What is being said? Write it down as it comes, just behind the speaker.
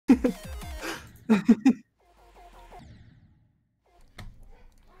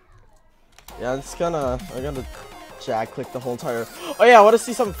Yeah, I'm gonna jag click the whole entire. Oh yeah, I want to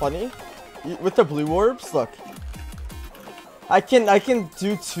see something funny with the blue orbs. Look, I can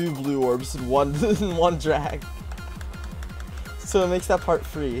do 2 blue orbs in one in one drag, so it makes that part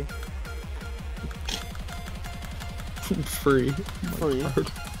free. Free. Free.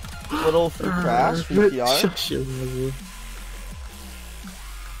 Little free crash, free PR.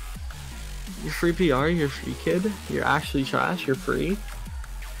 You're free PR, you're free kid. You're actually trash, you're free.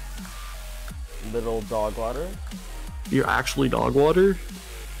 Little dog water. You're actually dog water.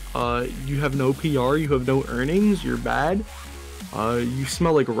 You have no PR, you have no earnings, you're bad. You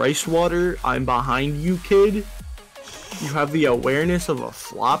smell like rice water, I'm behind you, kid. You have the awareness of a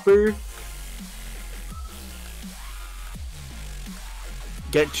flopper.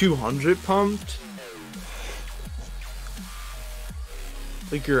 Get 200 pumped.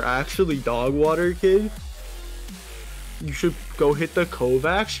 Like, you're actually dog water, kid. You should go hit the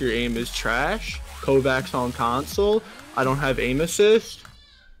Kovacs. Your aim is trash. Kovacs on console. I don't have aim assist.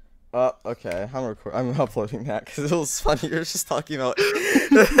 Okay. I'm uploading that because it was funny. You're just talking about.